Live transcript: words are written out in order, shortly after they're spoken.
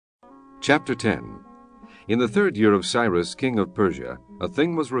Chapter 10. In the 3rd year of Cyrus king of Persia, a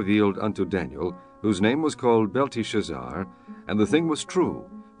thing was revealed unto Daniel, whose name was called Belteshazzar, and the thing was true,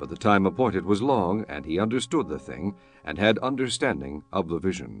 but the time appointed was long, and he understood the thing, and had understanding of the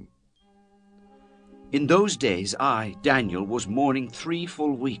vision. In those days I, Daniel, was mourning 3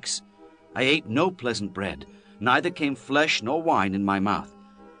 full weeks. I ate no pleasant bread, neither came flesh nor wine in my mouth,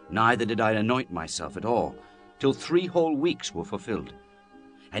 neither did I anoint myself at all, till 3 whole weeks were fulfilled.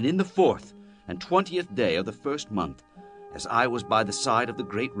 And in the 4th and 20th day of the 1st month, as I was by the side of the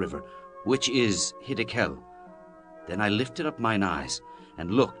great river, which is Hiddekel, then I lifted up mine eyes, and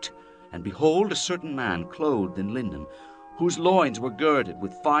looked, and behold, a certain man clothed in linen, whose loins were girded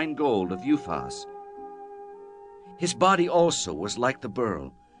with fine gold of Uphaz. His body also was like the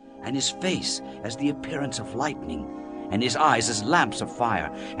beryl, and his face as the appearance of lightning, and his eyes as lamps of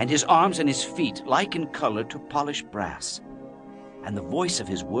fire, and his arms and his feet like in color to polished brass, and the voice of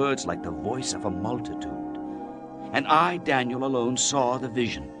his words like the voice of a multitude. And I, Daniel, alone saw the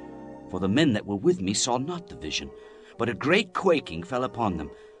vision, for the men that were with me saw not the vision, but a great quaking fell upon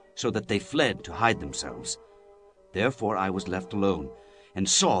them, so that they fled to hide themselves. Therefore I was left alone, and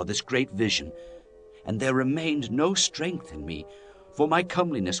saw this great vision, and there remained no strength in me, for my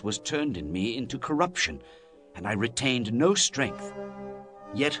comeliness was turned in me into corruption, and I retained no strength.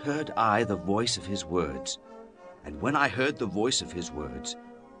 Yet heard I the voice of his words, and when I heard the voice of his words,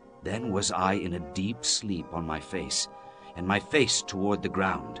 then was I in a deep sleep on my face, and my face toward the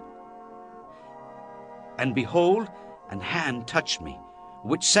ground. And behold, an hand touched me,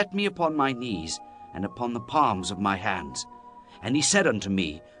 which set me upon my knees, and upon the palms of my hands. And he said unto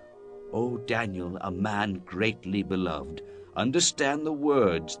me, O Daniel, a man greatly beloved, understand the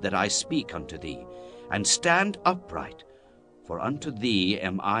words that I speak unto thee, and stand upright, for unto thee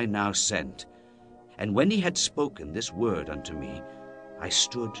am I now sent. And when he had spoken this word unto me, I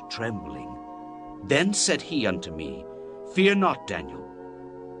stood trembling. Then said he unto me, Fear not, Daniel,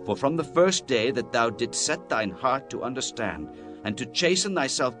 for from the first day that thou didst set thine heart to understand, and to chasten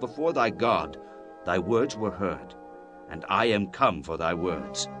thyself before thy God, thy words were heard, and I am come for thy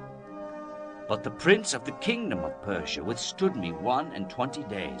words. But the prince of the kingdom of Persia withstood me 21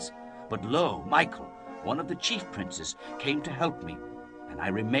 days. But lo, Michael, one of the chief princes, came to help me, and I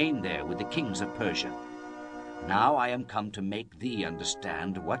remained there with the kings of Persia. Now I am come to make thee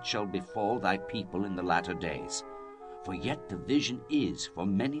understand what shall befall thy people in the latter days. For yet the vision is for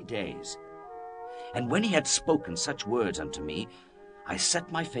many days. And when he had spoken such words unto me, I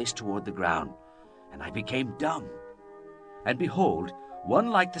set my face toward the ground, and I became dumb. And behold, one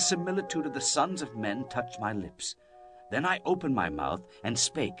like the similitude of the sons of men touched my lips. Then I opened my mouth, and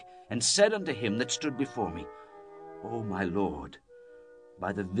spake, and said unto him that stood before me, O my Lord,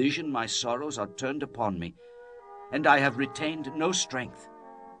 by the vision my sorrows are turned upon me, and I have retained no strength.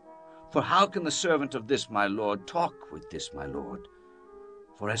 For how can the servant of this my Lord talk with this my Lord?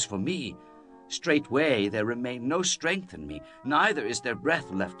 For as for me, straightway there remained no strength in me, neither is there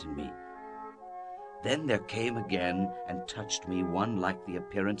breath left in me. Then there came again and touched me one like the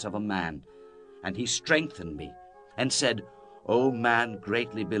appearance of a man, and he strengthened me, and said, O man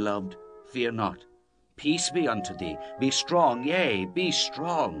greatly beloved, fear not. Peace be unto thee, be strong, yea, be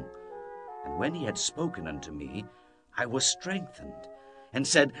strong. And when he had spoken unto me, I was strengthened, and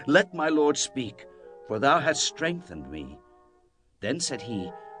said, Let my Lord speak, for thou hast strengthened me. Then said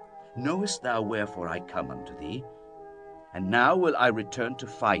he, Knowest thou wherefore I come unto thee? And now will I return to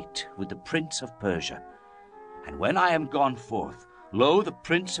fight with the prince of Persia. And when I am gone forth, lo, the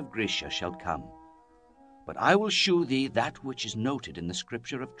prince of Grecia shall come. But I will shew thee that which is noted in the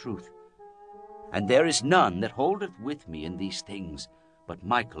scripture of truth. And there is none that holdeth with me in these things, but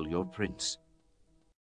Michael your prince.